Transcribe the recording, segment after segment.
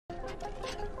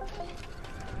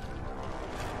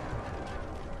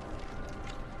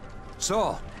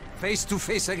So, face to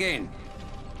face again.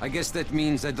 I guess that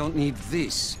means I don't need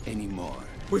this anymore.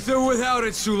 With or without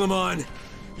it, Suleiman,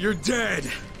 you're dead.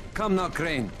 Come now,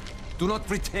 Crane. Do not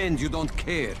pretend you don't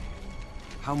care.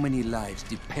 How many lives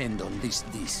depend on this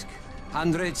disc?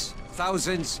 Hundreds?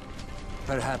 Thousands?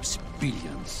 Perhaps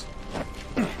billions.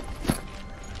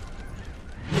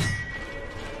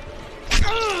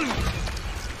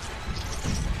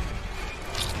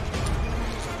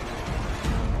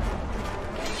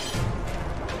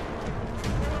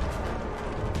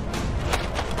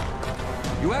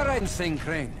 You are right in saying,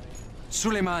 Crane.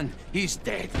 Suleiman is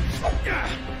dead.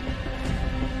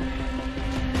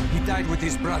 He died with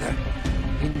his brother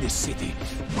in this city.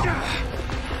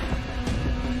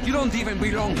 You don't even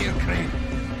belong here, Crane.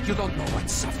 You don't know what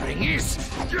suffering is.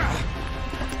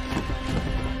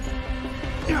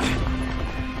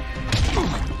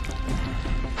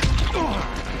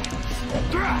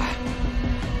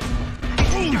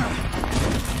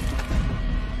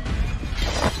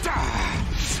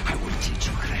 I will teach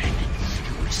you, Crane.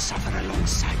 You will suffer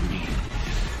alongside me.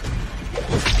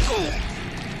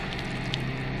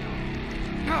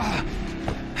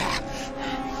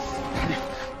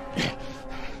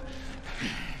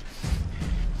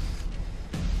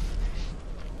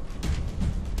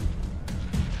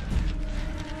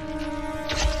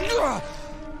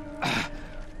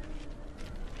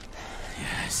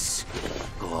 Yes,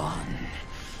 go on.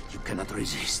 You cannot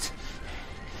resist.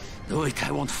 Do it,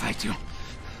 I won't fight you.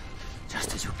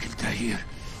 Just as you killed Tahir.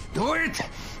 Do it!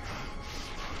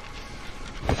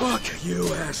 Fuck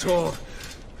you, asshole.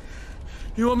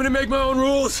 You want me to make my own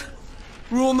rules?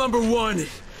 Rule number 1.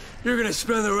 You're gonna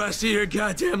spend the rest of your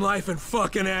goddamn life in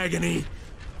fucking agony.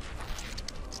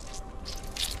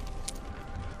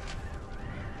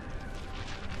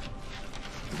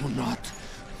 Do not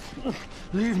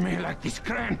leave me like this,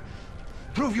 Crane.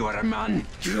 Prove you are a man.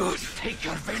 God. Take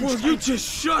your vengeance. Will you just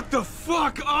shut the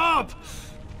fuck up?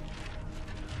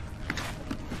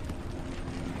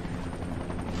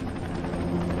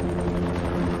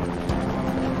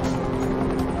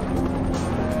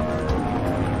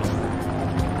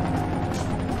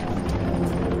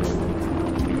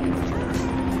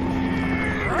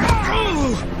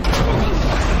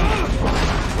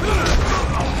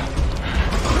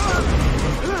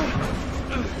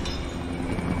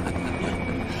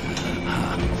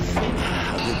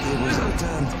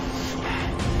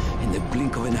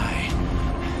 Blink of an eye.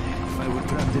 If I were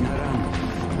trapped in Haran,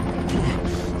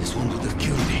 this one would have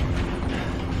killed me.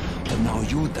 But now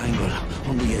you dangle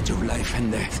on the edge of life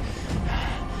and death.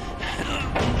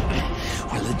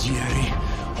 While the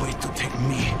GRE wait to take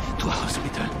me to a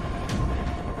hospital.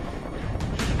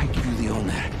 I give you the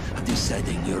honor of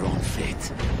deciding your own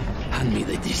fate. Hand me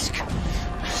the disc,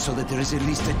 so that there is at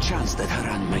least a chance that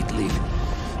Haran might live.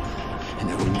 And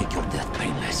I will make your death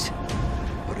painless.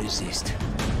 Or resist.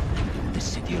 The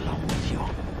city along with you.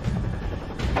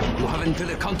 You have until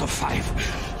a count of 5.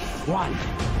 1,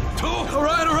 2. All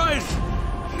right.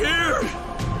 Here.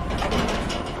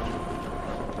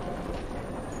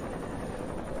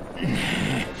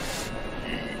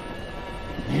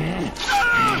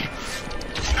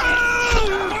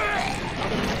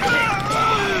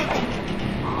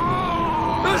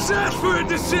 Let's ask for a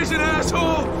decision,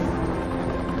 asshole.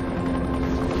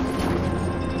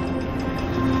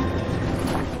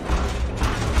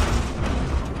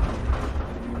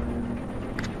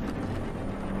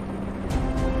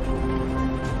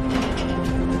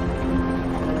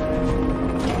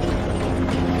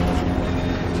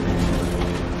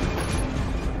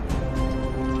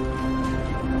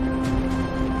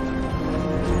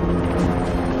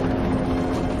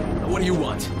 What do you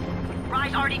want?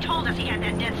 Rais already told us he had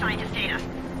that dead scientist data.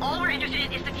 All we're interested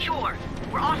in is the cure.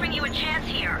 We're offering you a chance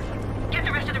here. Get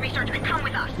the rest of the research and come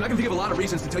with us. I'm not gonna think of a lot of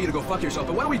reasons to tell you to go fuck yourself,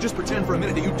 but why don't we just pretend for a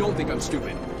minute that you don't think I'm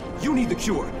stupid? You need the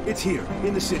cure. It's here,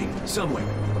 in the city, somewhere.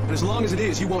 And as long as it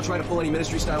is, you won't try to pull any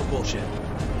ministry-style bullshit.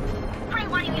 Crane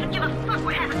wanting you to give a fuck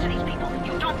what happens to these people.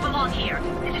 You don't belong here.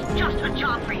 This is just a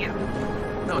job for you.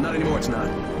 No, not anymore, it's not.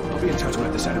 I'll be in touch when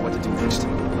I've decided what to do next.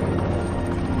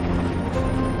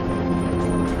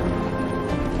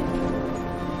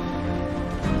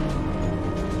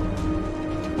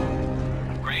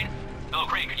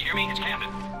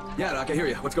 Yeah, Doc, I hear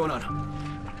you. What's going on?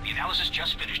 The analysis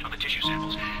just finished on the tissue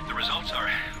samples. The results are...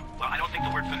 well, I don't think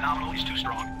the word phenomenal is too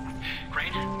strong.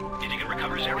 Crane, if you can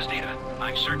recover Zara's data,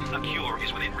 I'm certain a cure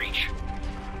is within reach.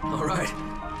 All right.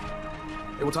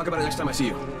 Hey, we'll talk about it next time I see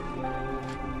you.